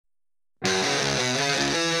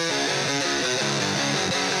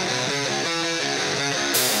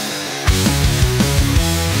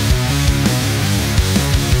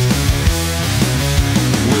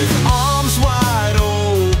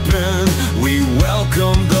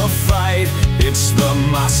welcome the fight. It's the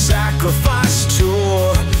My Sacrifice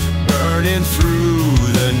Tour, burning through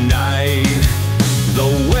the night.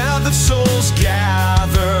 The weathered souls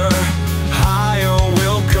gather, higher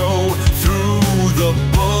we'll go through the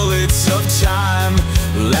bullets of time.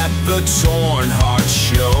 Let the torn heart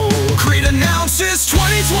show. Creed announces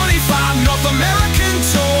 2025 North American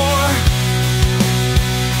Tour.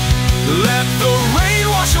 Let the rain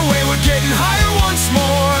wash away, we're getting higher once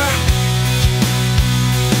more.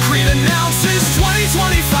 Creed announces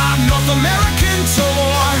 2025 North American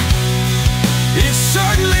Tour. It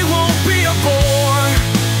certainly won't be a bore.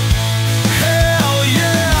 Hell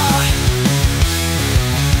yeah!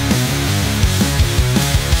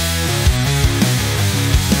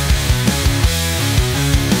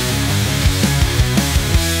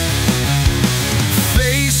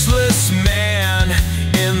 Faceless man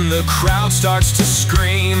in the crowd starts to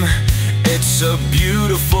scream. It's a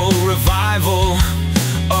beautiful revival,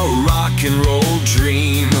 a rock and roll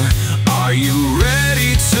dream. Are you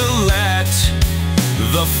ready to let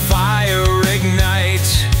the fire ignite?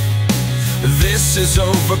 This is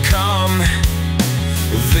overcome,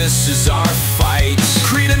 this is our fight.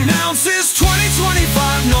 Creed announces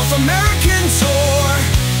 2025 North American Tour.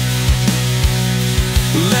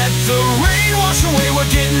 Let the rain wash away,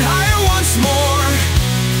 we're getting higher once more.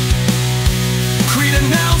 Creed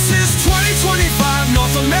announces 2025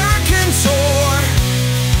 North American Tour.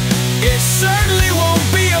 It certainly won't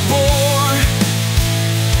be a bore.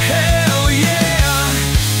 Hell yeah!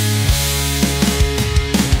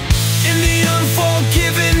 In the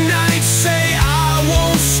unforgiven night, say I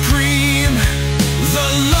won't scream. The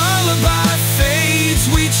lullaby fades,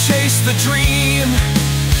 we chase the dream.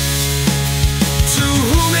 To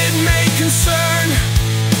whom it may concern,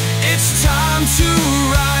 it's time to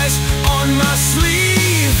rise. On my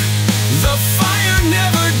sleeve, the fire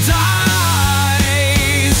never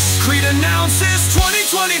dies. Creed announces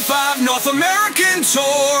 2025 North American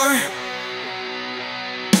Tour.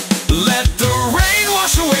 Let the rain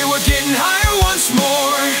wash away, we're getting higher once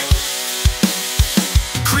more.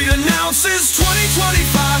 Creed announces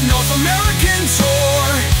 2025 North American Tour.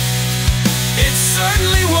 It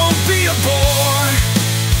certainly won't be a bore.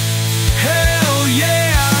 Hell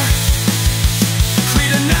yeah!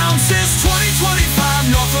 Creed announces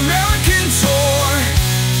 2025 North American Tour.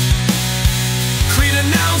 Creed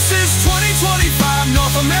announces 2025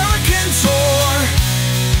 North American Tour.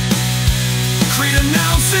 Creed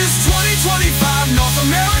announces 2025 North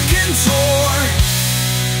American Tour.